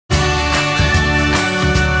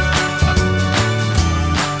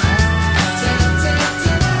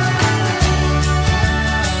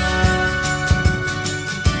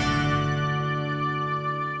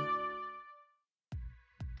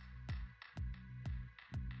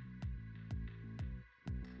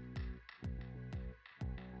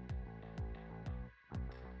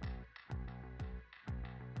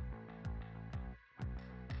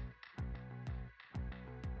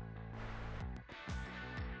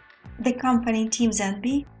The company Team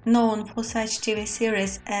ZB, known for such TV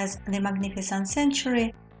series as The Magnificent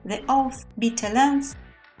Century, The Oath, Bitter Lands,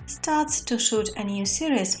 starts to shoot a new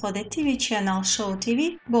series for the TV channel Show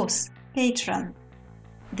TV Boss, Patron.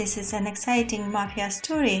 This is an exciting mafia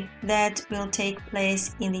story that will take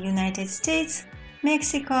place in the United States,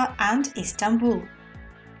 Mexico and Istanbul.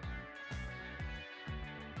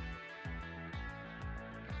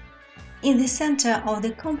 In the center of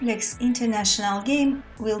the complex international game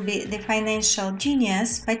will be the financial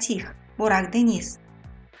genius Fatih, Burak Deniz.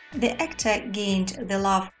 The actor gained the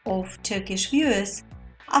love of Turkish viewers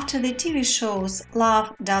after the TV shows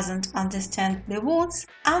Love Doesn't Understand the Words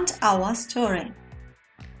and Our Story.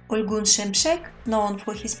 Olgun Shemshek, known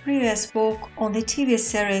for his previous work on the TV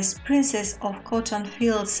series Princess of Cotton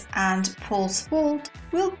Fields and False Vault,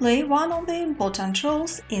 will play one of the important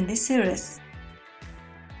roles in the series.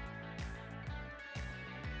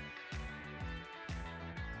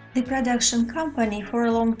 The production company for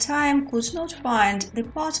a long time could not find the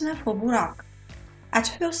partner for Burak.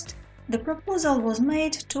 At first, the proposal was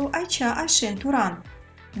made to Ayça Ayşin Turan,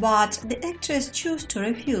 but the actress chose to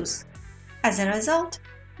refuse. As a result,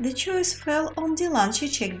 the choice fell on Dilan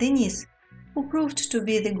Çiçek Deniz, who proved to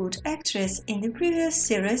be the good actress in the previous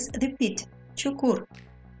series The Pit, Çukur.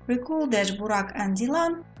 Recall that Burak and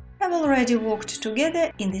Dilan have already worked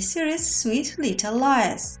together in the series Sweet Little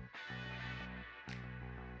Liars.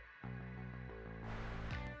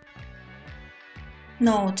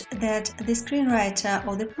 Note that the screenwriter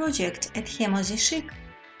of the project, Ethem Özışık,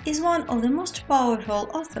 is one of the most powerful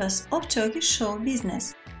authors of Turkish show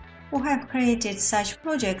business, who have created such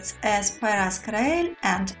projects as Poyraz Karayel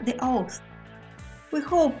and The Oath. We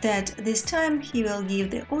hope that this time he will give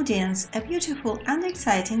the audience a beautiful and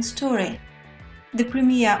exciting story. The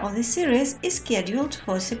premiere of the series is scheduled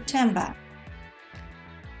for September.